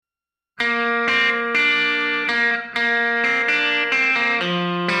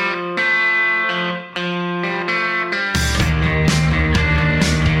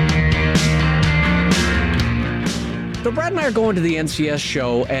So Brad and I are going to the NCS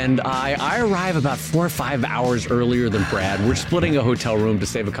show, and I arrive about 4 or 5 hours earlier than Brad. We're splitting a hotel room to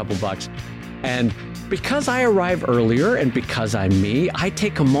save a couple bucks. And because I arrive earlier and because I'm me, I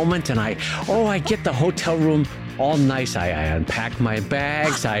take a moment and I get the hotel room all nice. I unpack my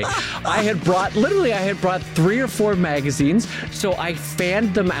bags. I had brought 3 or 4 magazines. So I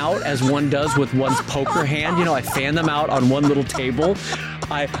fanned them out as one does with one's poker hand. You know, I fan them out on one little table.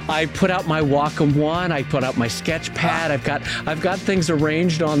 I put out my Wacom One. I put out my sketch pad. I've got things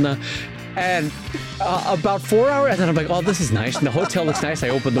arranged on the... And about 4 hours, and then I'm like, oh, this is nice. And the hotel looks nice. I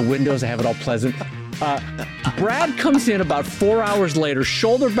open the windows. I have it all pleasant. Brad comes in about 4 hours later.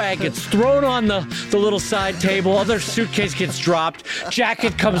 Shoulder bag gets thrown on the little side table. Other suitcase gets dropped.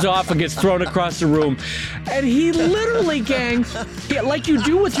 Jacket comes off and gets thrown across the room. And he literally, gang, like you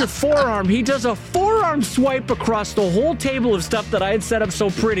do with your forearm, he does a forearm swipe across the whole table of stuff that I had set up so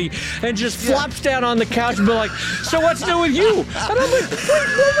pretty and just flops down on the couch and be like, so what's new with you? And I'm like, wait,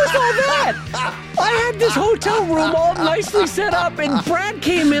 what was all that? I had this hotel room all nicely set up, and Brad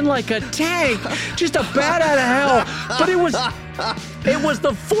came in like a tank, just a bat out of hell. But it was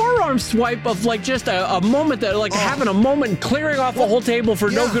the forearm swipe of like just a moment that like having a moment and clearing off a whole table for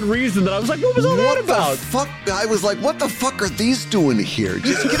no good reason. That I was like, what was all that about? What the fuck? I was like, what the fuck are these doing here?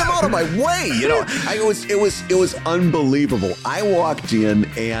 Just get them out of my way, you know. It was unbelievable. I walked in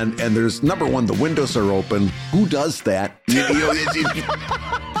and there's number one, the windows are open. Who does that?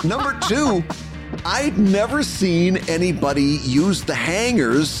 Number two, I'd never seen anybody use the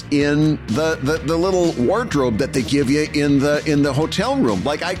hangers in the little wardrobe that they give you in the hotel room.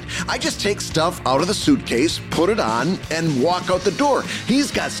 Like I just take stuff out of the suitcase, put it on, and walk out the door.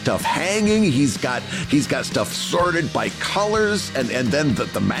 He's got stuff hanging. He's got stuff sorted by colors, and then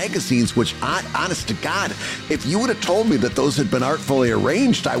the magazines. Which, honest to God, if you would have told me that those had been artfully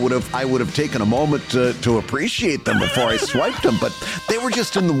arranged, I would have taken a moment to appreciate them before I swiped them. But they were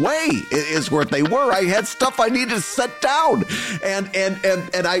just in the way. Is where they were. I had stuff I needed to set down, and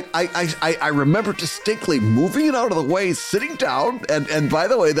I remember distinctly moving it out of the way, sitting down, and by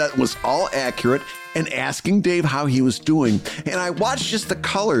the way, that was all accurate, and asking Dave how he was doing, and I watched just the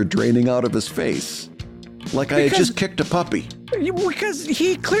color draining out of his face, like I had just kicked a puppy. Because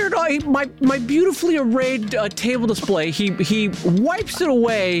he cleared all my beautifully arrayed table display. He wipes it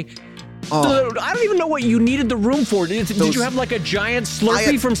away. Oh. I don't even know what you needed the room for. Did you have like a giant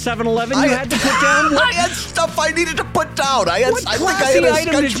Slurpee from 7-Eleven you had to put down? I had stuff I needed to put down. What classy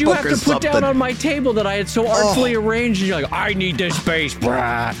item did you have to put down on my table that I had so artfully arranged? And you're like, I need this space,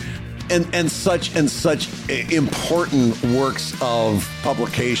 brah. And such important works of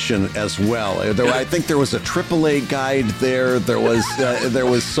publication as well. I think there was a AAA guide there. There was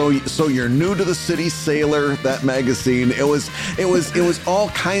so you're new to the city, Sailor, that magazine. It was all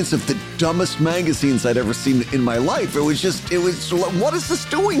kinds of the dumbest magazines I'd ever seen in my life. It was what is this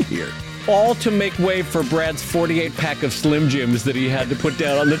doing here? All to make way for Brad's 48-pack of Slim Jims that he had to put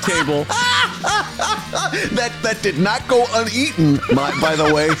down on the table. That did not go uneaten. By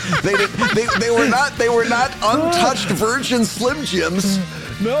the way, they were not untouched virgin Slim Jims.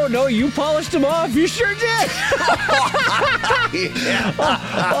 No, you polished them off. You sure did.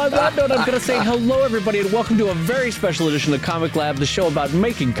 On that note, I'm going to say hello, everybody, and welcome to a very special edition of Comic Lab, the show about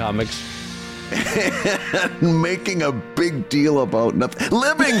making comics. And making a big deal about nothing.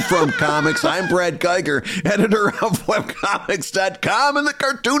 Living from comics, I'm Brad Geiger, editor of webcomics.com and the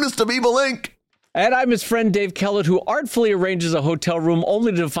cartoonist of Evil Inc. And I'm his friend Dave Kellett, who artfully arranges a hotel room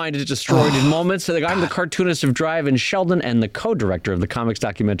only to find it destroyed in moments. I'm the cartoonist of Drive in Sheldon and the co-director of the comics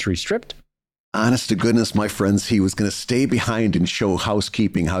documentary Stripped. Honest to goodness, my friends, he was going to stay behind and show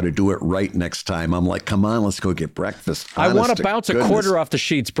housekeeping how to do it right next time. I'm like, come on, let's go get breakfast. I want to bounce a quarter off the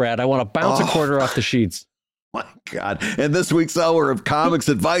sheets, Brad. I want to bounce a quarter off the sheets. My God. And this week's hour of comics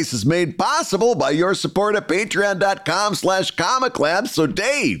advice is made possible by your support at patreon.com/comiclab. So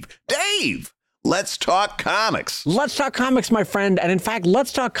Dave, let's talk comics. Let's talk comics, my friend. And in fact,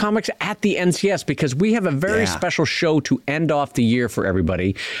 let's talk comics at the NCS because we have a very special show to end off the year for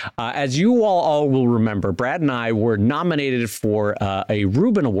everybody. As you all will remember, Brad and I were nominated for a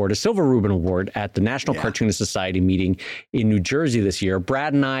Rueben Award, a Silver Rueben Award at the National Cartoonist Society meeting in New Jersey this year.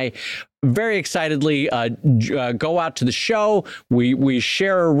 Brad and I very excitedly go out to the show. We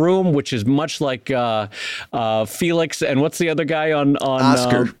share a room, which is much like Felix and what's the other guy on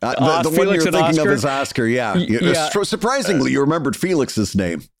Oscar? The one you're thinking of is Oscar. Yeah. Surprisingly, you remembered Felix's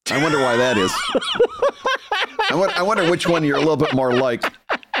name. I wonder why that is. I wonder which one you're a little bit more like.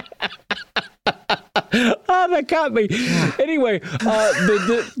 that got me. Anyway,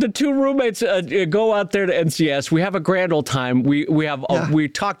 the two roommates go out there to NCS. We have a grand old time. We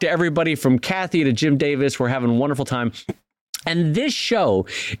talk to everybody from Kathy to Jim Davis. We're having a wonderful time. And this show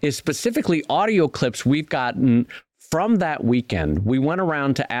is specifically audio clips we've gotten from that weekend. We went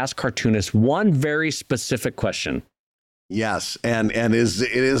around to ask cartoonists one very specific question. Yes, and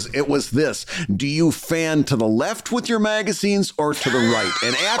it was this. Do you fan to the left with your magazines or to the right?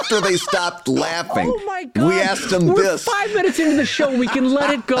 And after they stopped laughing, oh my God, we asked them this. 5 minutes into the show, we can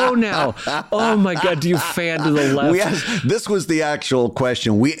let it go now. Oh my God, do you fan to the left? This was the actual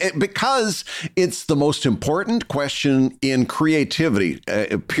question. Because it's the most important question in creativity,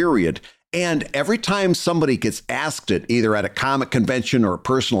 period. And every time somebody gets asked it, either at a comic convention or a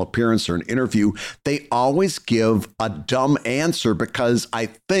personal appearance or an interview, they always give a dumb answer because I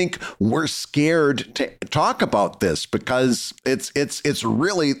think we're scared to talk about this because it's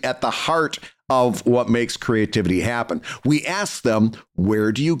really at the heart of what makes creativity happen. We ask them,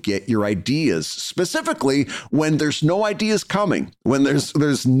 where do you get your ideas? Specifically, when there's no ideas coming, when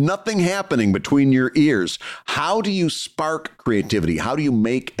there's nothing happening between your ears, how do you spark creativity? How do you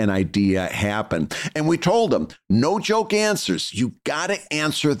make an idea happen? And we told them, no joke answers. You got to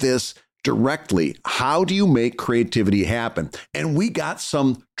answer this directly. How do you make creativity happen? And we got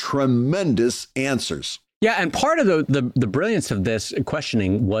some tremendous answers. Yeah, and part of the brilliance of this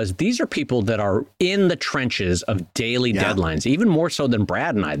questioning was these are people that are in the trenches of daily deadlines, even more so than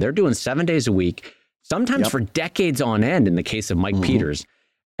Brad and I. They're doing 7 days a week, sometimes for decades on end in the case of Mike Peters.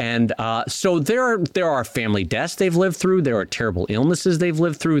 And so there are family deaths they've lived through. There are terrible illnesses they've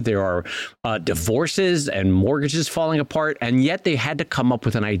lived through. There are divorces and mortgages falling apart. And yet they had to come up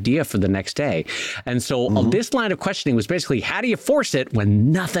with an idea for the next day. And so this line of questioning was basically, how do you force it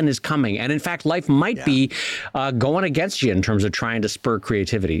when nothing is coming? And in fact, life might be going against you in terms of trying to spur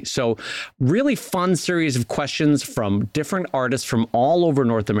creativity. So really fun series of questions from different artists from all over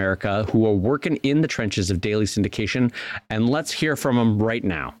North America who are working in the trenches of daily syndication. And let's hear from them right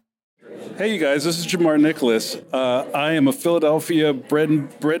now. Hey, you guys, this is Jamar Nicholas. I am a Philadelphia bred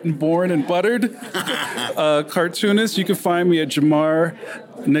and born and buttered cartoonist. You can find me at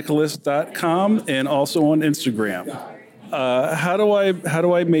jamarnicholas.com and also on Instagram. How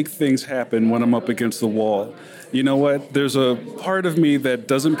do I make things happen when I'm up against the wall? You know what? There's a part of me that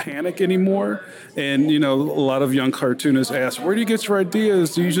doesn't panic anymore. And, a lot of young cartoonists ask, where do you get your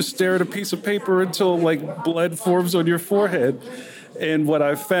ideas? Do you just stare at a piece of paper until, blood forms on your forehead? And what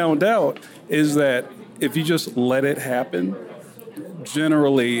I've found out is that if you just let it happen,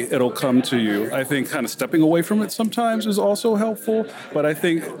 generally it'll come to you. I think kind of stepping away from it sometimes is also helpful, but I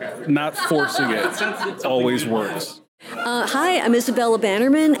think not forcing it always works. Hi, I'm Isabella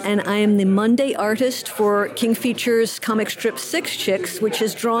Bannerman, and I am the Monday artist for King Features comic strip Six Chicks, which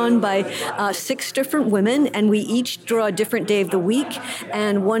is drawn by 6 different women, and we each draw a different day of the week.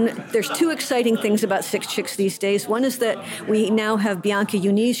 And there's 2 exciting things about Six Chicks these days. One is that we now have Bianca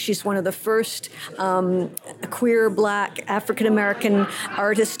Eunice. She's one of the first queer, Black, African-American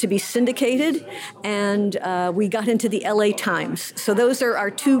artists to be syndicated, and we got into the LA Times. So those are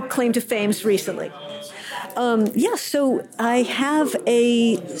our 2 claim to fames recently. So I have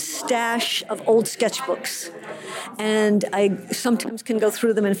a stash of old sketchbooks, and I sometimes can go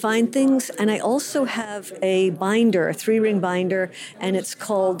through them and find things. And I also have a binder, a 3-ring binder, and it's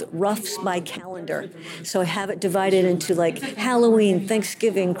called Roughs by Calendar. So I have it divided into Halloween,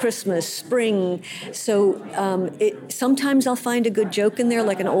 Thanksgiving, Christmas, spring. So sometimes I'll find a good joke in there,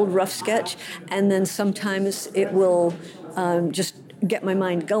 like an old rough sketch, and then sometimes it will just get my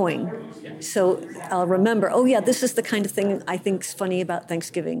mind going. So I'll remember, this is the kind of thing I think's funny about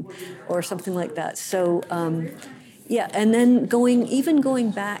Thanksgiving or something like that. So, and then going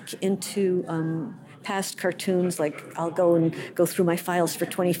back into past cartoons, I'll go through my files for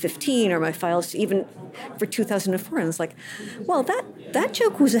 2015 or my files even for 2004, and it's like, well, that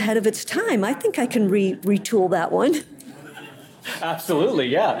joke was ahead of its time. I think I can retool that one. Absolutely,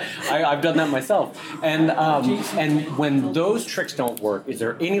 yeah. I've done that myself. And when those tricks don't work, is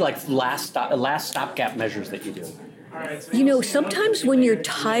there any last stopgap measures that you do? Sometimes when you're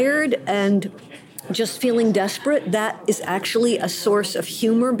tired and just feeling desperate, that is actually a source of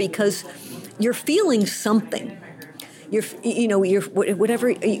humor because you're feeling something. You're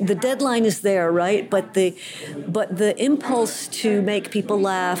whatever, the deadline is there, right? But the impulse to make people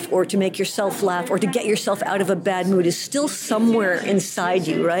laugh or to make yourself laugh or to get yourself out of a bad mood is still somewhere inside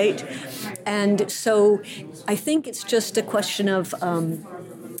you, right? And so I think it's just a question of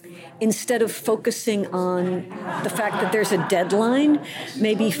instead of focusing on the fact that there's a deadline,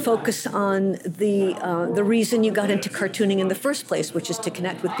 maybe focus on the reason you got into cartooning in the first place, which is to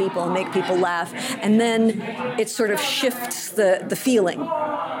connect with people and make people laugh. And then it sort of shifts the feeling.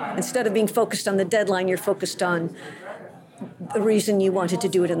 Instead of being focused on the deadline, you're focused on the reason you wanted to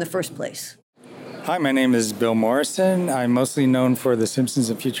do it in the first place. Hi, my name is Bill Morrison. I'm mostly known for The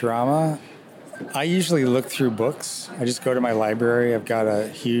Simpsons and Futurama. I usually look through books. I just go to my library. I've got a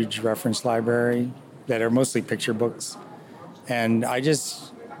huge reference library that are mostly picture books. And I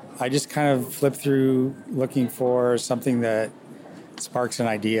just kind of flip through looking for something that sparks an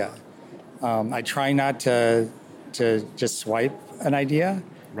idea. I try not to just swipe an idea.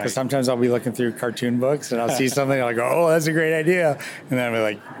 Because sometimes I'll be looking through cartoon books and I'll see something and I'll go, oh, that's a great idea. And then I'll be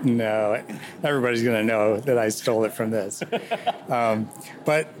like, no, everybody's going to know that I stole it from this.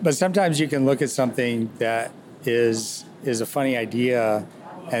 But sometimes you can look at something that is a funny idea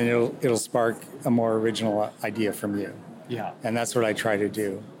and it'll spark a more original idea from you. Yeah. And that's what I try to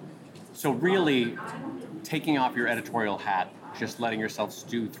do. So really taking off your editorial hat, just letting yourself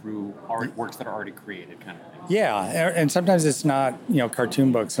stew through works that are already created kind of thing. Yeah, and sometimes it's not,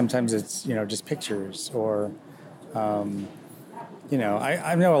 cartoon books. Sometimes it's, just pictures or, I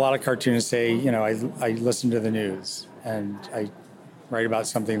know a lot of cartoonists say, I listen to the news and I write about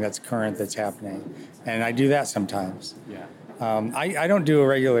something that's current, that's happening. And I do that sometimes. Yeah. I don't do a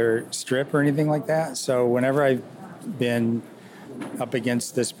regular strip or anything like that. So whenever I've been up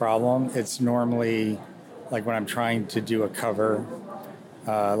against this problem, it's normally like when I'm trying to do a cover,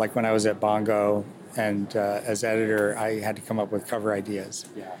 like when I was at Bongo, and as editor, I had to come up with cover ideas.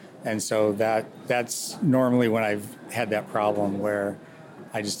 Yeah. And so that's normally when I've had that problem where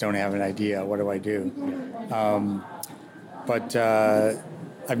I just don't have an idea. What do I do? But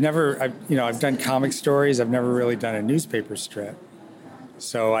I've done comic stories. I've never really done a newspaper strip.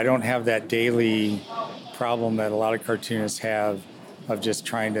 So I don't have that daily problem that a lot of cartoonists have of just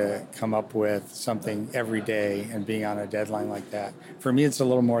trying to come up with something every day and being on a deadline like that. For me, it's a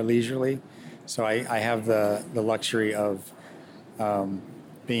little more leisurely. So I have the luxury of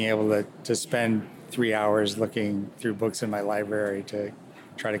being able to spend 3 hours looking through books in my library to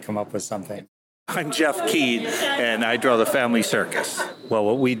try to come up with something. I'm Jeff Keed, and I draw the Family Circus. Well,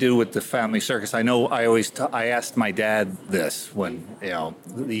 what we do with the Family Circus, I know I asked my dad this when,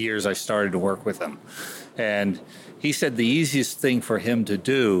 the years I started to work with him. And he said the easiest thing for him to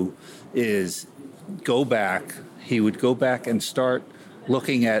do is go back. He would go back and start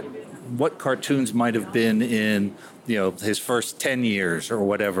looking at what cartoons might have been in, his first 10 years or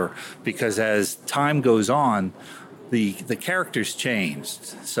whatever, because as time goes on, the characters changed.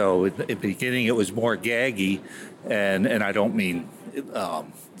 So at the beginning, it was more gaggy, and I don't mean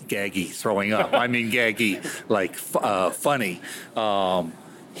gaggy throwing up. I mean gaggy, like funny.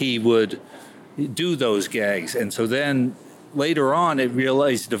 He would do those gags, and so then later on, it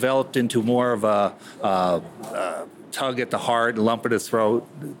developed into more of a tug at the heart, lump at the throat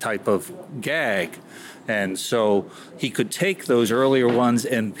type of gag. And so he could take those earlier ones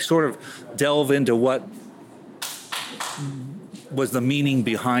and sort of delve into what was the meaning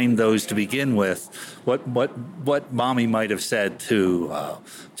behind those to begin with, what Mommy might have said to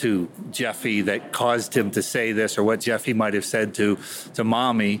Jeffy that caused him to say this, or what Jeffy might have said to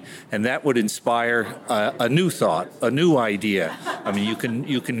Mommy, and that would inspire a new thought, a new idea. I mean,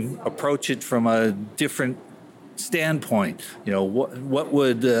 you can approach it from a different standpoint. What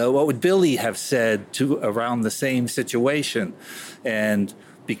would Billy have said to around the same situation? And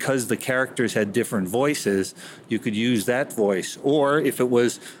because the characters had different voices, you could use that voice. Or if it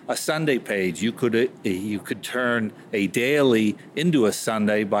was a Sunday page, you could turn a daily into a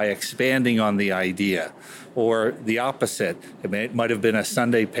Sunday by expanding on the idea. Or the opposite. It might have been a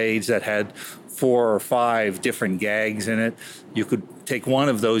Sunday page that had 4 or 5 different gags in it. You could take one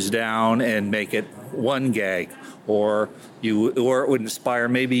of those down and make it one gag. Or it would inspire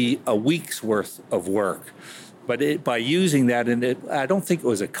maybe a week's worth of work. But by using that, I don't think it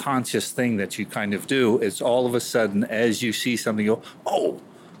was a conscious thing that you kind of do. It's all of a sudden, as you see something, you go, oh,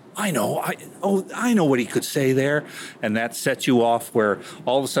 I know what he could say there. And that sets you off where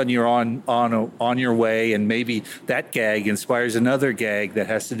all of a sudden you're on your way, and maybe that gag inspires another gag that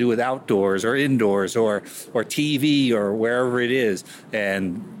has to do with outdoors or indoors or TV or wherever it is.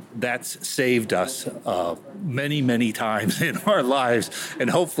 And that's saved us many, many times in our lives, and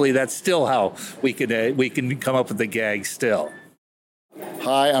hopefully that's still how we can come up with the gag still.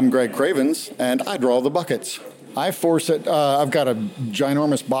 Hi, I'm Greg Cravens, and I draw the buckets. I force it. I've got a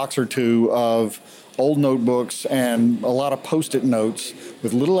ginormous box or two of old notebooks and a lot of Post-it notes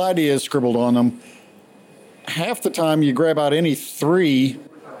with little ideas scribbled on them. Half the time, you grab out any 3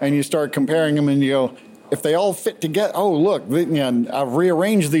 and you start comparing them, and you go, if they all fit together, oh, look, I've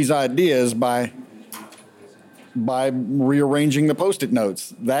rearranged these ideas by rearranging the Post-it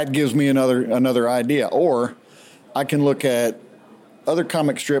notes. That gives me another idea. Or I can look at other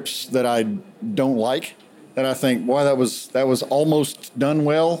comic strips that I don't like, that I think, boy, that was almost done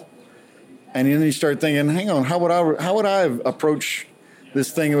well. And then you start thinking, hang on, how would I approach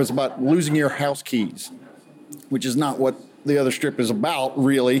this thing? It was about losing your house keys, which is not what the other strip is about,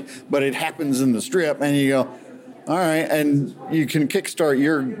 really, but it happens in the strip, and you go, all right, and you can kickstart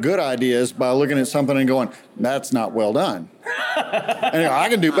your good ideas by looking at something and going, that's not well done. And you go, I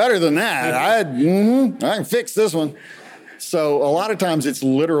can do better than that. I can fix this one. So a lot of times it's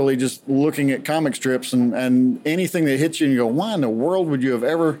literally just looking at comic strips and anything that hits you and you go, why in the world would you have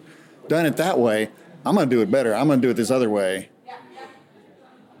ever done it that way? I'm going to do it better. I'm going to do it this other way.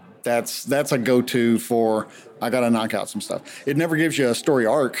 That's a go-to for, I got to knock out some stuff. It never gives you a story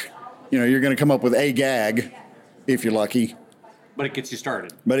arc. You're going to come up with a gag if you're lucky. But it gets you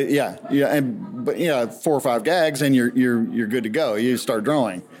started. But 4 or 5 gags and you're good to go. You start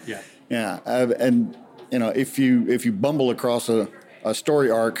drawing. Yeah. Yeah. And if you bumble across a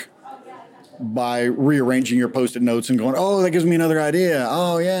story arc by rearranging your Post-it notes and going, oh, that gives me another idea.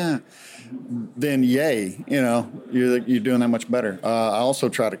 Oh yeah. Then yay, you're doing that much better. I also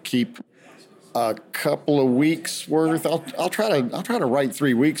try to keep a couple of weeks worth. I'll try to write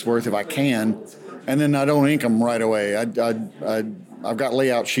 3 weeks worth if I can, and then I don't ink them right away. I've got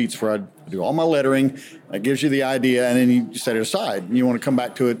layout sheets where I do all my lettering. That gives you the idea, and then you set it aside. And you want to come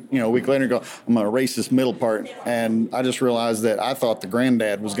back to it, a week later and go, I'm going to erase this middle part. And I just realized that I thought the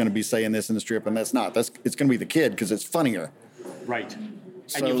granddad was going to be saying this in the strip, and that's not. It's going to be the kid because it's funnier. Right.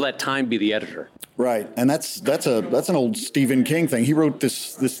 So, and you let time be the editor. Right. And that's an old Stephen King thing. He wrote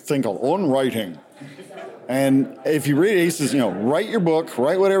this thing called On Writing. And if you read it, he says, write your book,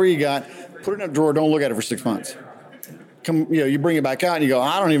 write whatever you got, put it in a drawer, don't look at it for 6 months. You bring it back out and you go,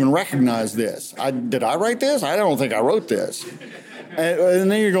 I don't even recognize this. Did I write this? I don't think I wrote this.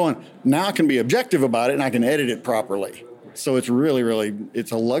 And then you're going, now I can be objective about it and I can edit it properly. So it's really, really,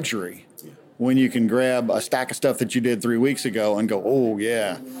 it's a luxury when you can grab a stack of stuff that you did 3 weeks ago and go, oh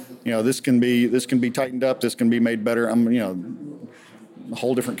yeah, this can be tightened up, this can be made better. I'm, a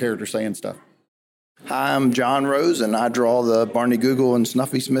whole different character saying stuff. Hi, I'm John Rose, and I draw the Barney Google and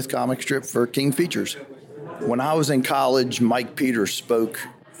Snuffy Smith comic strip for King Features. When I was in college, Mike Peters spoke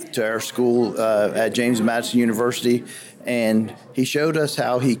to our school at James Madison University, and he showed us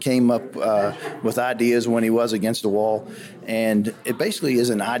how he came up with ideas when he was against the wall. And it basically is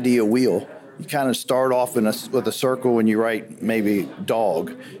an idea wheel. You kind of start off with a circle and you write maybe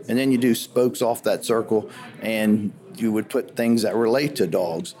dog, and then you do spokes off that circle, and you would put things that relate to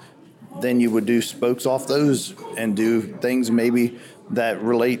dogs. Then you would do spokes off those and do things maybe that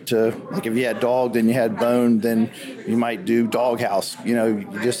relate to, like if you had dog, then you had bone, then you might do doghouse,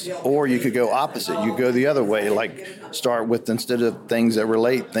 or you could go opposite. You go the other way, like start with, instead of things that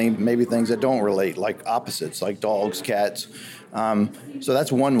relate, maybe things that don't relate, like opposites, like dogs, cats. So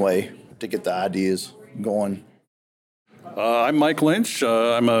that's one way to get the ideas going. I'm Mike Lynch.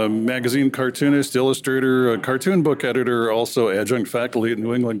 I'm a magazine cartoonist, illustrator, a cartoon book editor, also adjunct faculty at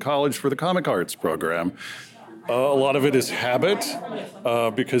New England College for the Comic Arts program. A lot of it is habit,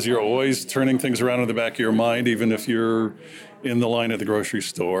 because you're always turning things around in the back of your mind, even if you're in the line at the grocery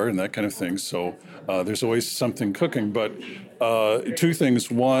store and that kind of thing. So there's always something cooking. But 2 things.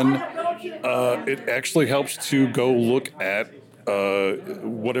 One, it actually helps to go look at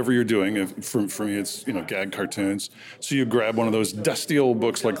whatever you're doing. For me, it's gag cartoons. So you grab one of those dusty old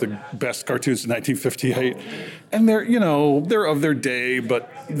books like the best cartoons in 1958, and they're of their day,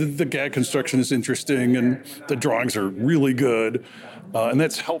 but the gag construction is interesting and the drawings are really good, and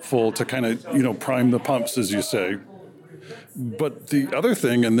that's helpful to kind of prime the pumps, as you say. But the other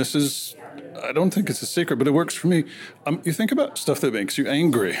thing, and this is, I don't think it's a secret, but it works for me. You think about stuff that makes you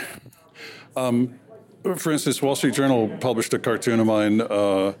angry. For instance, Wall Street Journal published a cartoon of mine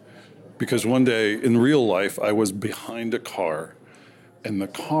because one day in real life I was behind a car, and the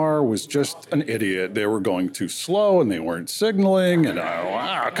car was just an idiot. They were going too slow and they weren't signaling, and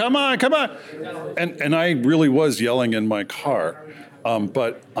come on. And I really was yelling in my car.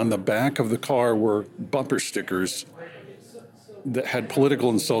 But on the back of the car were bumper stickers that had political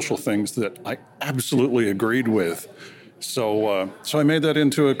and social things that I absolutely agreed with. So I made that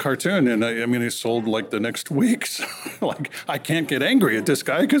into a cartoon, and it sold like the next week. So, I can't get angry at this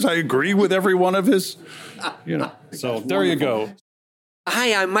guy because I agree with every one of his, So there you go.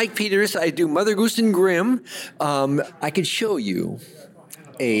 Hi, I'm Mike Peters. I do Mother Goose and Grimm. I could show you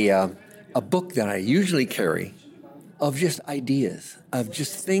a book that I usually carry of just ideas, of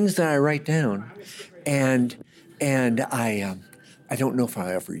just things that I write down, and I don't know if I'll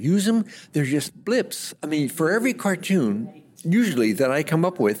ever use them. They're just blips. I mean, for every cartoon, usually that I come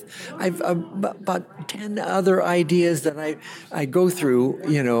up with, I've about 10 other ideas that I go through,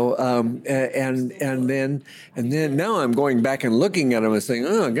 and then now I'm going back and looking at them and saying,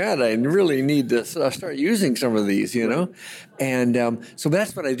 oh God, I really need to start using some of these, and so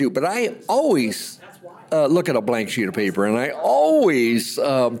that's what I do. But I always look at a blank sheet of paper, and I always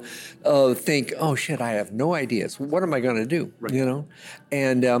think, oh shit, I have no ideas. What am I going to do? Right.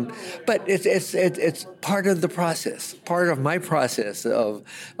 And but it's part of the process, part of my process of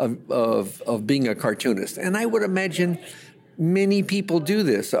being a cartoonist. And I would imagine many people do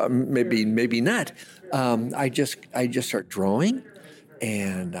this. Maybe not. I just start drawing.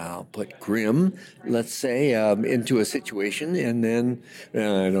 And I'll put Grimm, let's say, into a situation, and then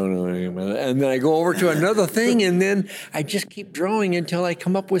I don't know anything about it. And then I go over to another thing, and then I just keep drawing until I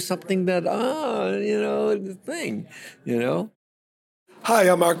come up with something that, the thing, Hi,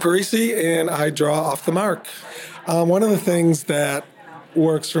 I'm Mark Parisi, and I draw off the mark. One of the things that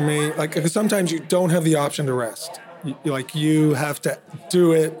works for me, because sometimes you don't have the option to rest. You have to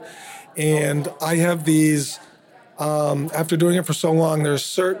do it, and I have these. After doing it for so long, there's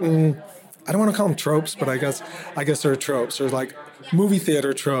certain, I don't want to call them tropes, but I guess they're tropes. There's like movie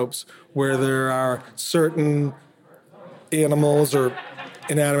theater tropes where there are certain animals or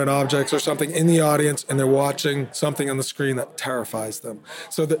inanimate objects or something in the audience, and they're watching something on the screen that terrifies them.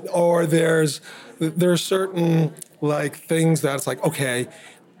 Or there are certain like things that it's like, okay,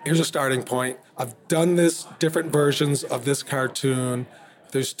 here's a starting point. I've done this different versions of this cartoon.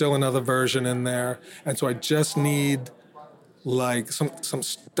 There's still another version in there. And so I just need like some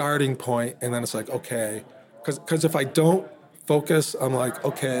starting point. And then it's like, okay. Because if I don't focus, I'm like,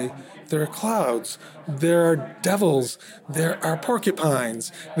 okay, there are clouds. There are devils. There are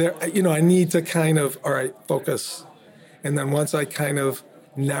porcupines. I need to kind of, all right, focus. And then once I kind of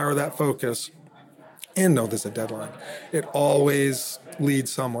narrow that focus and know there's a deadline, it always leads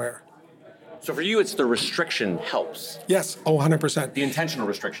somewhere. So for you, it's the restriction helps. Yes, 100%. The intentional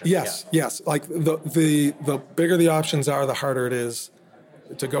restriction. Yes. Like the bigger the options are, the harder it is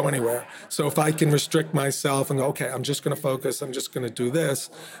to go anywhere. So if I can restrict myself and go, okay, I'm just going to focus, I'm just going to do this,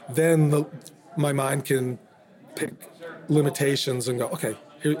 then my mind can pick limitations and go, okay,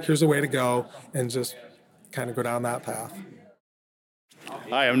 here's a way to go, and just kind of go down that path.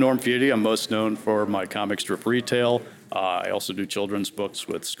 Hi, I'm Norm Feudy. I'm most known for my comic strip retail. I also do children's books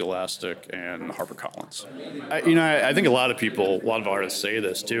with Scholastic and HarperCollins. I think a lot of artists say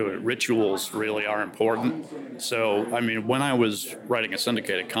this too. Rituals really are important. So, when I was writing a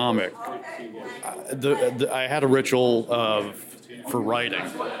syndicated comic, I had a ritual for writing,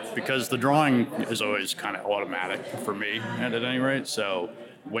 because the drawing is always kind of automatic for me, and at any rate. So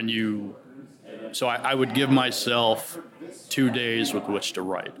I would give myself 2 days with which to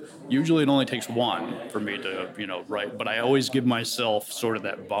write. Usually it only takes one for me to, write, but I always give myself sort of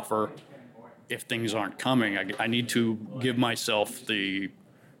that buffer. If things aren't coming, I need to give myself the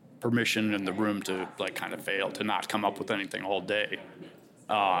permission and the room to kind of fail, to not come up with anything all day.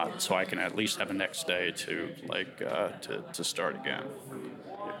 So I can at least have a next day to start again.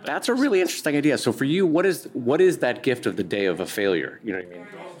 That's a really interesting idea. So for you, what is that gift of the day of a failure? You know what I mean?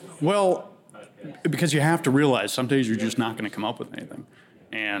 Well, because you have to realize some days you're just not going to come up with anything.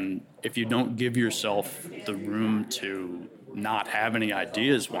 And if you don't give yourself the room to not have any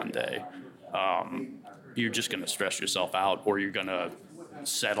ideas one day, you're just going to stress yourself out, or you're going to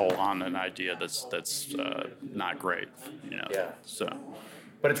settle on an idea that's not great, Yeah. So.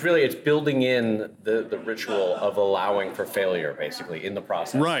 But it's building in the ritual of allowing for failure, basically, in the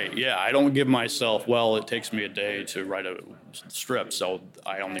process. Right, yeah. I don't give myself, it takes me a day to write a strip, so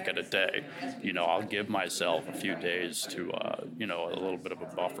I only get a day. I'll give myself a few days to, a little bit of a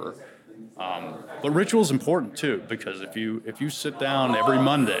buffer. But ritual is important, too, because if you sit down every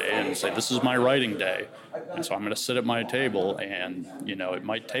Monday and say, this is my writing day, and so I'm going to sit at my table, and, it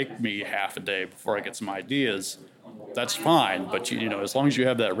might take me half a day before I get some ideas, that's fine, but as long as you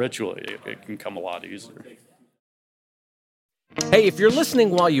have that ritual, it can come a lot easier. Hey, if you're listening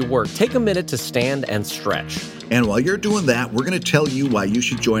while you work, take a minute to stand and stretch. And while you're doing that, we're going to tell you why you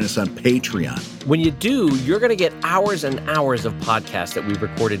should join us on Patreon. When you do, you're going to get hours and hours of podcasts that we've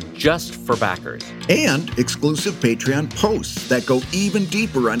recorded just for backers. And exclusive Patreon posts that go even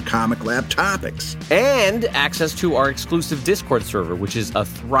deeper on Comic Lab topics. And access to our exclusive Discord server, which is a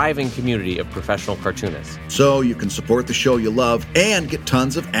thriving community of professional cartoonists. So you can support the show you love and get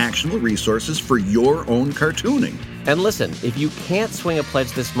tons of actionable resources for your own cartooning. And listen, if you can't swing a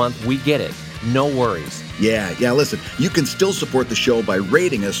pledge this month, we get it. no worries. Yeah, listen, you can still support the show by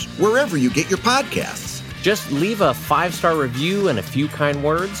rating us wherever you get your podcasts. Just leave a 5-star review and a few kind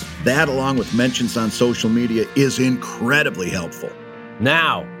words. That, along with mentions on social media, is incredibly helpful.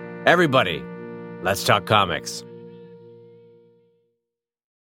 Now, everybody, let's talk comics.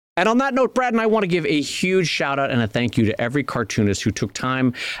 And on that note, Brad and I want to give a huge shout out and a thank you to every cartoonist who took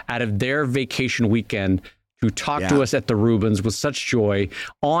time out of their vacation weekend to talk to us at the Ruebens with such joy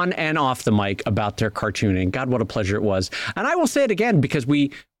on and off the mic about their cartooning. God, what a pleasure it was. And I will say it again, because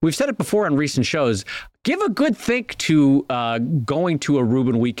we've said it before on recent shows. Give a good think to going to a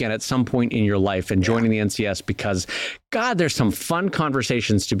Rueben weekend at some point in your life and joining the NCS, because, God, there's some fun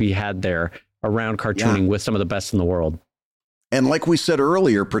conversations to be had there around cartooning with some of the best in the world. And like we said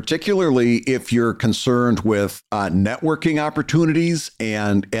earlier, particularly if you're concerned with networking opportunities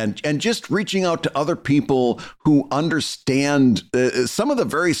and just reaching out to other people who understand some of the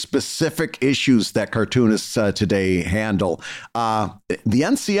very specific issues that cartoonists today handle, the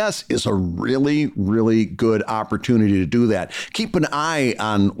NCS is a really, really good opportunity to do that. Keep an eye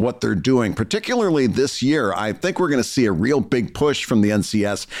on what they're doing, particularly this year. I think we're going to see a real big push from the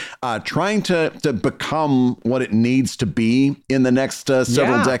NCS, trying to become what it needs to be in the next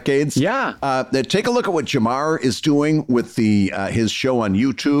several decades. Take a look at what Jamar is doing with his show on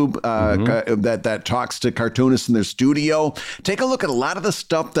YouTube that talks to cartoonists in their studio. Take a look at a lot of the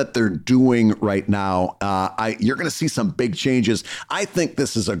stuff that they're doing right now. You're going to see some big changes. I think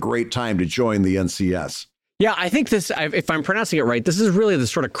this is a great time to join the NCS. Yeah, I think this, if I'm pronouncing it right, this is really the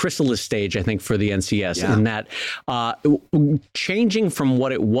sort of chrysalis stage, I think, for the NCS, in that changing from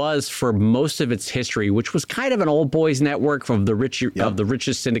what it was for most of its history, which was kind of an old boys network of the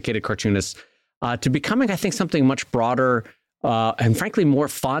richest syndicated cartoonists, to becoming, I think, something much broader and frankly more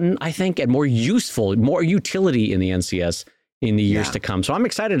fun, I think, and more useful, more utility in the NCS in the years to come. So I'm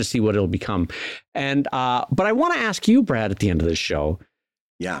excited to see what it'll become. And but I want to ask you, Brad, at the end of this show,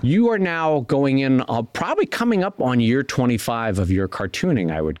 you are now going in, probably coming up on year 25 of your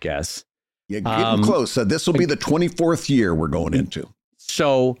cartooning, I would guess. Yeah, getting close. This will be the 24th year we're going into.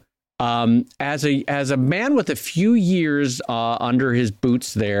 So as a man with a few years under his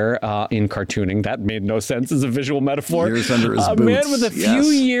boots there in cartooning, that made no sense as a visual metaphor. Years under his boots. A man with a few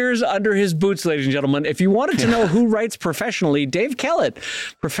years under his boots, ladies and gentlemen. If you wanted to know who writes professionally, Dave Kellett,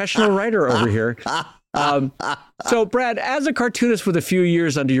 professional writer over here. So, Brad, as a cartoonist with a few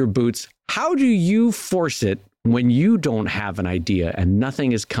years under your boots, how do you force it when you don't have an idea and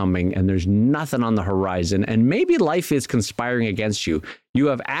nothing is coming and there's nothing on the horizon and maybe life is conspiring against you? You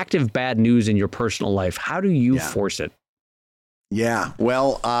have active bad news in your personal life. How do you force it? Yeah,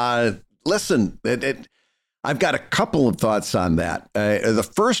 well, listen, I've got a couple of thoughts on that. The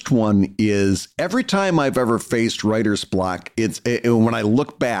first one is every time I've ever faced writer's block, when I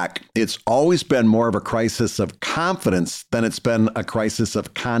look back, it's always been more of a crisis of confidence than it's been a crisis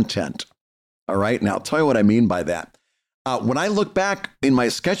of content. All right. Now, I'll tell you what I mean by that. When I look back in my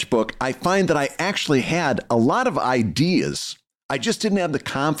sketchbook, I find that I actually had a lot of ideas. I just didn't have the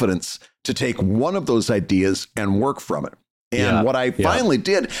confidence to take one of those ideas and work from it. And what I finally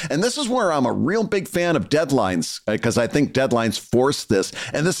did, and this is where I'm a real big fan of deadlines, because I think deadlines force this.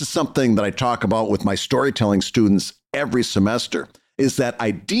 And this is something that I talk about with my storytelling students every semester, is that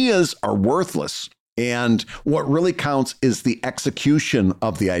ideas are worthless. And what really counts is the execution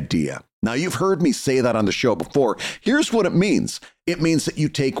of the idea. Now, you've heard me say that on the show before. Here's what it means. It means that you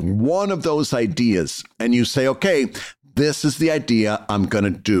take one of those ideas and you say, okay, this is the idea I'm going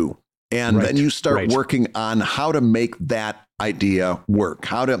to do. And then you start working on how to make that idea work,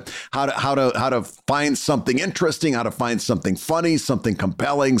 how to find something interesting, how to find something funny, something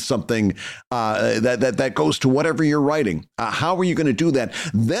compelling, something that goes to whatever you're writing. How are you going to do that?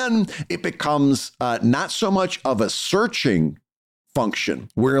 Then it becomes not so much of a searching function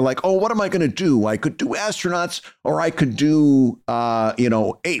where you're like, oh, what am I going to do? I could do astronauts, or I could do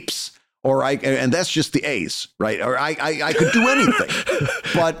apes. And that's just the A's, right? Or I could do anything.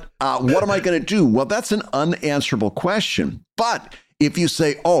 But what am I going to do? Well, that's an unanswerable question. But if you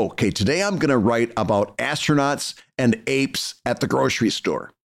say, oh, okay, today I'm going to write about astronauts and apes at the grocery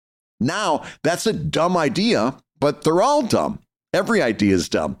store. Now, that's a dumb idea, but they're all dumb. Every idea is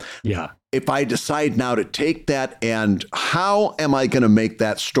dumb. Yeah. If I decide now to take that and how am I going to make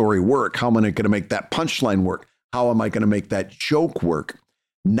that story work? How am I going to make that punchline work? How am I going to make that joke work?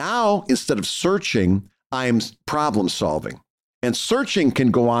 Now, instead of searching, I'm problem solving. And searching can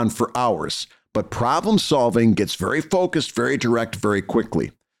go on for hours, but problem solving gets very focused, very direct, very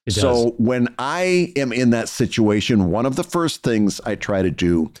quickly. So when I am in that situation, one of the first things I try to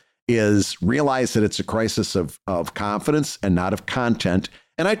do is realize that it's a crisis of confidence and not of content.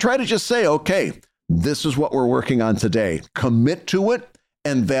 And I try to just say, okay, this is what we're working on today. Commit to it,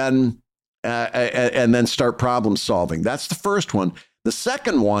 and then start problem solving. That's the first one. The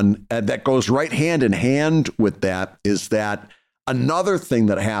second one that goes right hand in hand with that is that another thing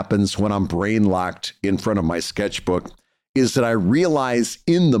that happens when I'm brain locked in front of my sketchbook is that I realize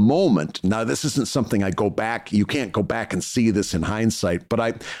in the moment. Now, this isn't something I go back. You can't go back and see this in hindsight,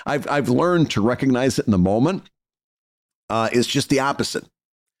 but I've learned to recognize it in the moment. It's just the opposite.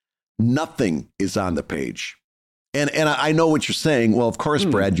 Nothing is on the page. And I know what you're saying. Well, of course,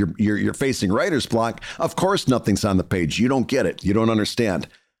 Brad, you're facing writer's block. Of course, nothing's on the page. You don't get it. You don't understand.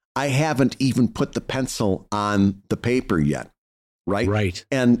 I haven't even put the pencil on the paper yet. Right. Right.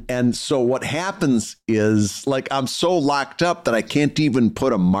 And so what happens is, like, I'm so locked up that I can't even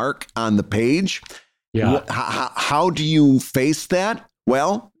put a mark on the page. Yeah. How do you face that?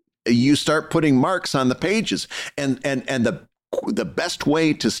 Well, you start putting marks on the pages, and the best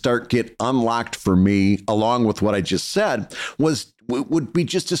way to get unlocked for me, along with what I just said, would be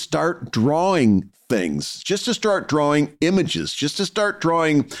just to start drawing things, just to start drawing images, just to start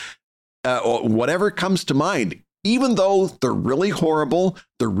drawing whatever comes to mind. Even though they're really horrible,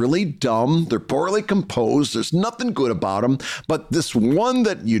 they're really dumb, they're poorly composed, there's nothing good about them. But this one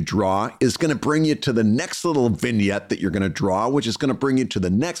that you draw is going to bring you to the next little vignette that you're going to draw, which is going to bring you to the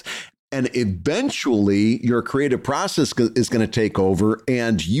next. And eventually your creative process is going to take over,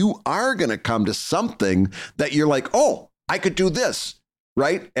 and you are going to come to something that you're like, oh, I could do this.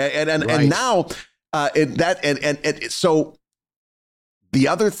 Right. And now so the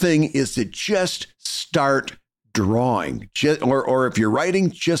other thing is to just start drawing, or if you're writing,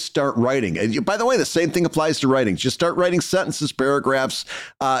 just start writing. And by the way, the same thing applies to writing. Just start writing sentences, paragraphs,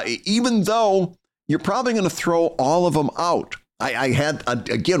 even though you're probably going to throw all of them out. I had,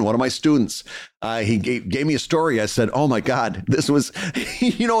 again, one of my students, he gave me a story. I said, oh my God, this was,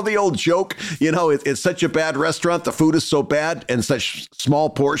 the old joke, it's such a bad restaurant. The food is so bad and such small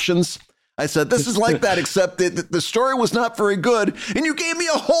portions. I said, this is like that, except that the story was not very good, and you gave me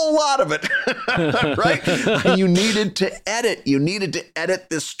a whole lot of it, right? You needed to edit. You needed to edit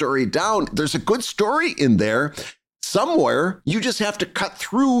this story down. There's a good story in there somewhere. You just have to cut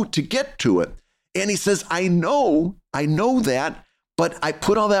through to get to it. And he says, I know that, but I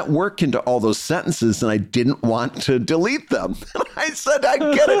put all that work into all those sentences, and I didn't want to delete them. I said, I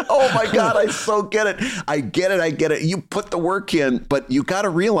get it. Oh my God, I so get it. I get it. You put the work in, but you got to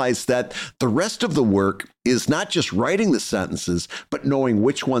realize that the rest of the work is not just writing the sentences, but knowing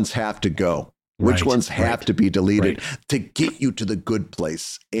which ones have to go, which ones have to be deleted to get you to the good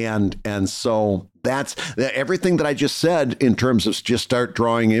place. And so that's everything that I just said in terms of just start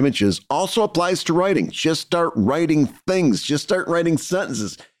drawing images also applies to writing. Just start writing things. Just start writing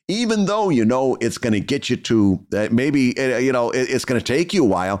sentences. Even though it's going to get you to maybe it's going to take you a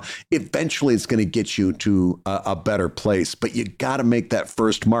while. Eventually, it's going to get you to a better place. But you got to make that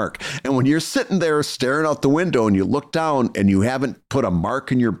first mark. And when you're sitting there staring out the window and you look down and you haven't put a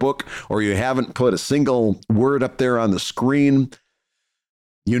mark in your book, or you haven't put a single word up there on the screen,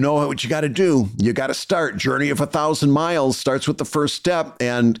 you know what you got to do. You got to start. Journey of 1,000 miles starts with the first step.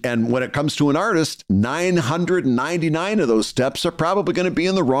 And when it comes to an artist, 999 of those steps are probably going to be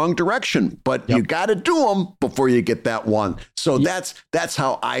in the wrong direction. But you got to do them before you get that one. So that's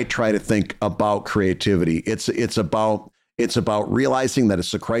how I try to think about creativity. It's about realizing that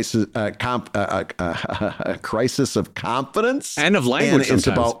it's a crisis, a crisis of confidence and of language. And it's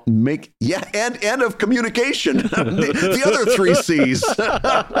about and of communication. the other 3 C's.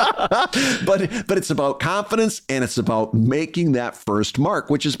 but it's about confidence, and it's about making that first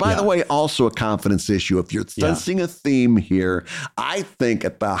mark, which is, by the way, also a confidence issue. If you're sensing a theme here, I think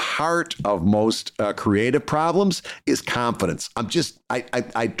at the heart of most creative problems is confidence.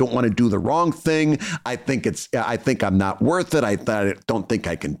 I don't want to do the wrong thing. I think I'm not worth it. I don't think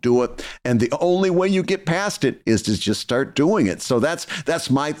I can do it. And the only way you get past it is to just start doing it. So that's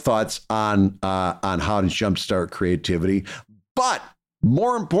my thoughts on how to jumpstart creativity. But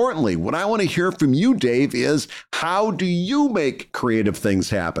more importantly, what I want to hear from you, Dave, is how do you make creative things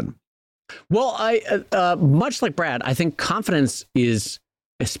happen? Well, I much like Brad, I think confidence is,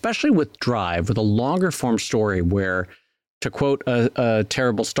 especially with Drive, with a longer form story where, to quote a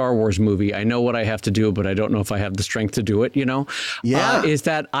terrible Star Wars movie, I know what I have to do, but I don't know if I have the strength to do it, is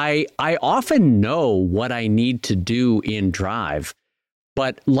that I often know what I need to do in Drive.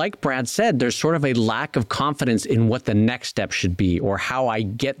 But like Brad said, there's sort of a lack of confidence in what the next step should be, or how I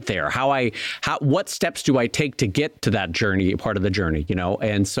get there, what steps do I take to get to that journey, part of the journey,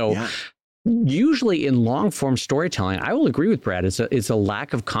 And so usually in long form storytelling, I will agree with Brad, it's a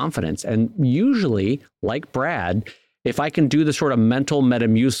lack of confidence. And usually, like Brad, if I can do the sort of mental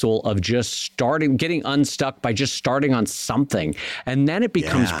Metamucil of just getting unstuck by just starting on something, and then it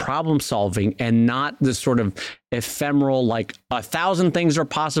becomes problem solving and not this sort of ephemeral, like 1,000 things are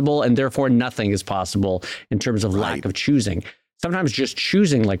possible and therefore nothing is possible in terms of lack of choosing. Sometimes just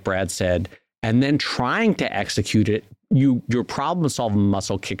choosing, like Brad said, and then trying to execute it, your problem solving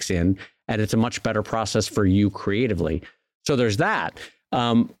muscle kicks in, and it's a much better process for you creatively. So there's that.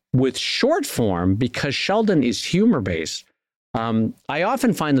 With short form, because Sheldon is humor-based, I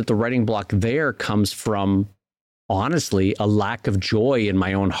often find that the writing block there comes from, honestly, a lack of joy in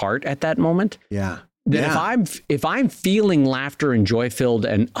my own heart at that moment. Yeah. That if I'm feeling laughter and joy-filled,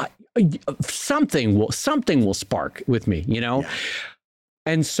 and something will spark with me, you know? Yeah.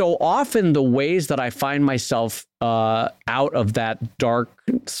 And so often the ways that I find myself out of that dark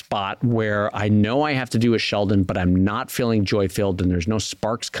spot where I know I have to do a Sheldon, but I'm not feeling joy-filled and there's no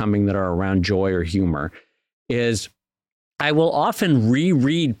sparks coming that are around joy or humor, is I will often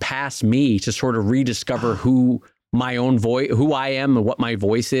reread past me to sort of rediscover who my own voice, who I am and what my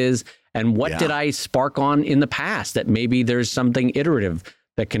voice is, and what did I spark on in the past that maybe there's something iterative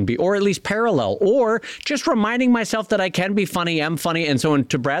that can be, or at least parallel, or just reminding myself that I can be funny, am funny. And so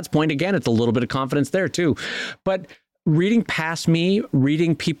to Brad's point, again, it's a little bit of confidence there too. But reading past me,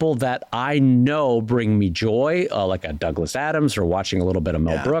 reading people that I know bring me joy, like a Douglas Adams, or watching a little bit of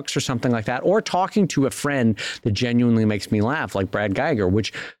Mel Brooks or something like that, or talking to a friend that genuinely makes me laugh, like Brad Geiger,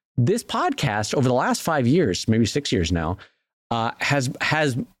 which this podcast over the last 5 years, maybe 6 years now, has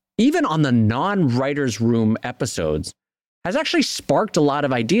even on the non-writers room episodes, has actually sparked a lot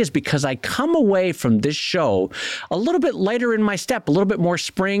of ideas, because I come away from this show a little bit lighter in my step, a little bit more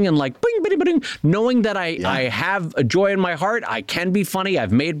spring, and like bing, bing, bing, knowing that I have a joy in my heart. I can be funny.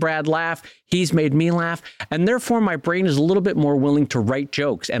 I've made Brad laugh. He's made me laugh. And therefore my brain is a little bit more willing to write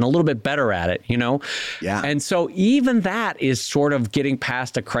jokes and a little bit better at it, you know? Yeah. And so even that is sort of getting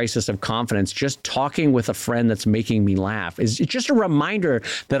past a crisis of confidence. Just talking with a friend that's making me laugh is just a reminder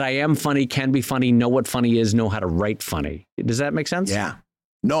that I am funny, can be funny, know what funny is, know how to write funny. Does that make sense? Yeah.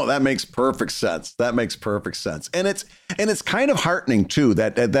 No, that makes perfect sense. That makes perfect sense. And it's kind of heartening too,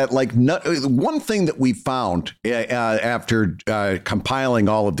 that like one thing that we found after compiling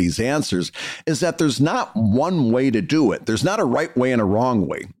all of these answers is that there's not one way to do it. There's not a right way and a wrong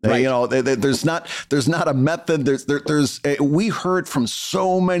way. Right. You know, there's not a method. We heard from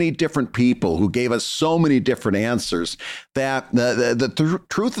so many different people who gave us so many different answers that the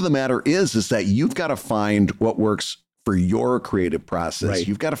truth of the matter is that you've got to find what works for your creative process. Right.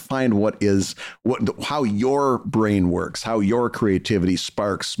 You've got to find how your brain works, how your creativity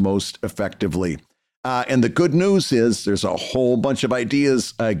sparks most effectively. And the good news is there's a whole bunch of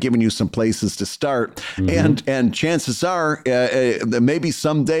ideas giving you some places to start. Mm-hmm. And chances are maybe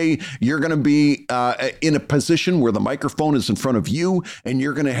someday you're going to be in a position where the microphone is in front of you and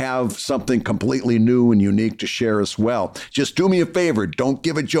you're going to have something completely new and unique to share as well. Just do me a favor. Don't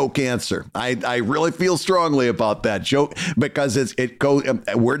give a joke answer. I really feel strongly about that joke, because it goes,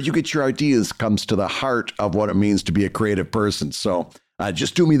 where do you get your ideas comes to the heart of what it means to be a creative person. So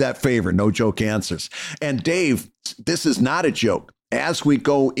just do me that favor. No joke answers. And Dave, this is not a joke. As we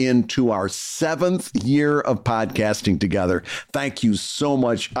go into our 7th year of podcasting together, thank you so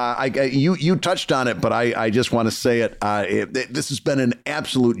much. You touched on it, but I just want to say it. This has been an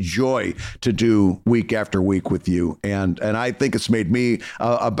absolute joy to do week after week with you. And I think it's made me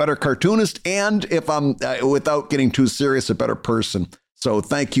a better cartoonist. And if I'm, without getting too serious, a better person. So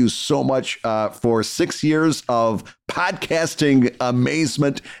thank you so much for 6 years of podcasting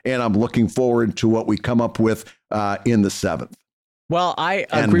amazement. And I'm looking forward to what we come up with in the 7th. Well, I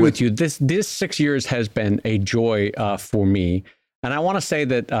agree with you. This 6 years has been a joy for me. And I want to say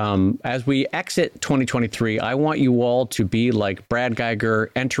that as we exit 2023, I want you all to be like Brad Geiger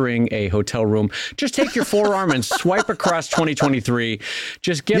entering a hotel room. Just take your forearm and swipe across 2023.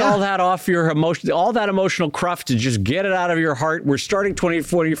 Just get all that off your emotion, all that emotional cruft, to just get it out of your heart. We're starting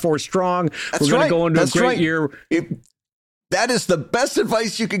 2024 strong. We're going to go into a great year. That is the best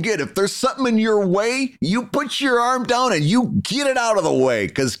advice you can get. If there's something in your way, you put your arm down and you get it out of the way.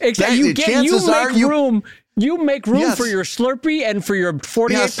 Because chances are you make room for your Slurpee and for your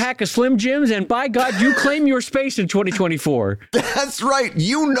 48 pack of Slim Jims, and by God, you claim your space in 2024. That's right.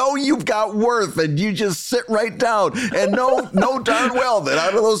 You know you've got worth, and you just sit right down and know darn well that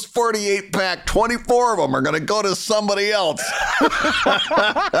out of those 48 pack, 24 of them are going to go to somebody else. And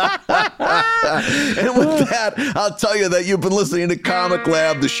with that, I'll tell you that you've been listening to Comic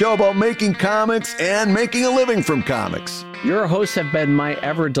Lab, the show about making comics and making a living from comics. Your hosts have been my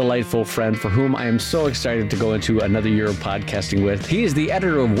ever delightful friend for whom I am so excited to go into another year of podcasting with. He is the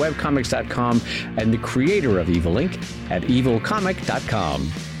editor of webcomics.com and the creator of Evil Inc. at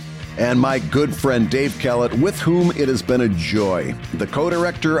evilcomic.com. And my good friend Dave Kellett, with whom it has been a joy. The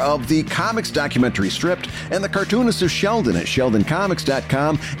co-director of the comics documentary Stripped and the cartoonist of Sheldon at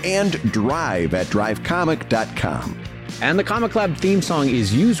sheldoncomics.com and Drive at drivecomic.com. And the Comic Lab theme song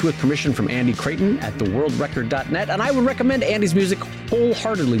is used with permission from Andy Creighton at theworldrecord.net. And I would recommend Andy's music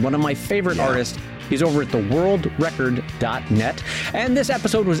wholeheartedly. One of my favorite artists. He's over at theworldrecord.net. And this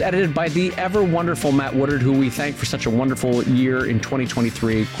episode was edited by the ever wonderful Matt Woodard, who we thank for such a wonderful year in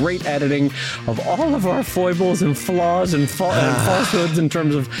 2023. Great editing of all of our foibles and flaws and falsehoods in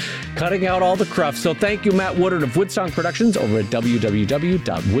terms of cutting out all the cruff. So thank you, Matt Woodard of Woodsong Productions over at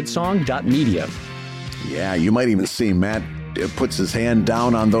www.woodsong.media. Yeah, you might even see Matt puts his hand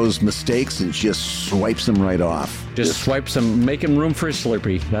down on those mistakes and just swipes them right off. Just swipes them, making room for a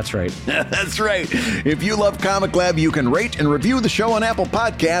Slurpee. That's right. That's right. If you love Comic Lab, you can rate and review the show on Apple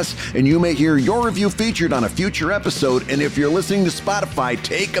Podcasts, and you may hear your review featured on a future episode. And if you're listening to Spotify,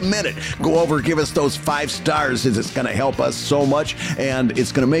 take a minute. Go over, give us those 5 stars. It's going to help us so much, and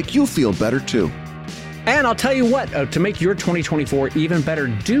it's going to make you feel better, too. And I'll tell you what, to make your 2024 even better,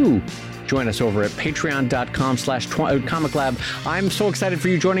 do join us over at patreon.com/Comic Lab. I'm so excited for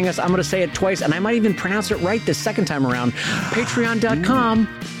you joining us. I'm going to say it twice, and I might even pronounce it right this second time around.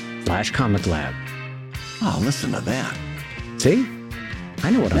 Patreon.com/Comic Lab. Oh, listen to that. See?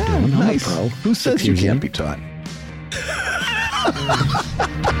 I know what I'm doing. Nice. I'm a pro. Who says you can't be taught?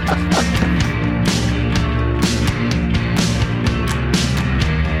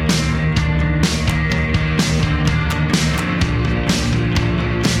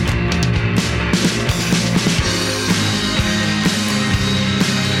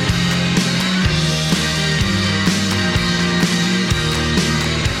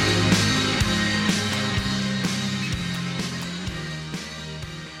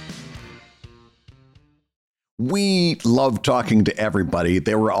 We love talking to everybody.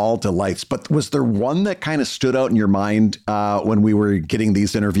 They were all delights. But was there one that kind of stood out in your mind when we were getting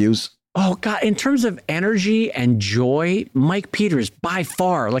these interviews? Oh, God. In terms of energy and joy, Mike Peters, by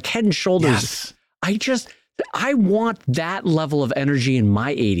far, like head and shoulders. Yes. I want that level of energy in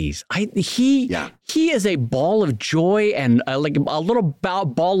my 80s. He is a ball of joy and like a little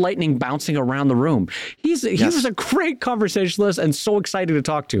ball lightning bouncing around the room. He was a great conversationalist and so exciting to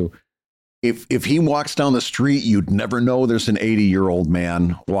talk to. If he walks down the street, you'd never know there's an 80-year-old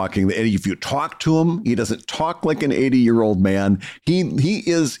man walking. If you talk to him, he doesn't talk like an 80-year-old man.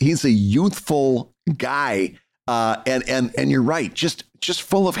 He's a youthful guy, and you're right, just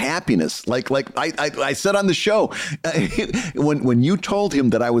full of happiness. Like I said on the show, when you told him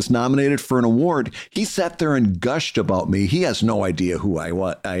that I was nominated for an award, he sat there and gushed about me. He has no idea who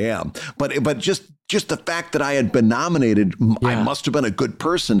I am, but just the fact that I had been nominated, I must have been a good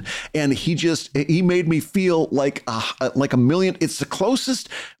person. And he made me feel like a million. It's the closest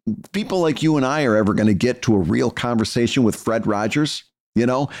people like you and I are ever going to get to a real conversation with Fred Rogers. You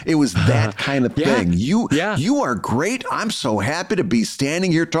know, it was that kind of thing. You are great. I'm so happy to be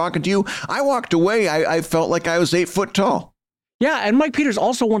standing here talking to you. I walked away. I felt like I was 8 foot tall. Yeah, and Mike Peters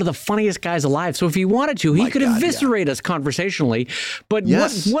also one of the funniest guys alive. So if he wanted to, he could eviscerate us conversationally. But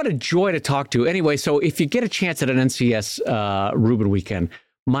what a joy to talk to. Anyway, so if you get a chance at an NCS Rueben weekend,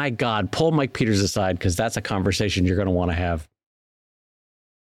 my God, pull Mike Peters aside because that's a conversation you're going to want to have.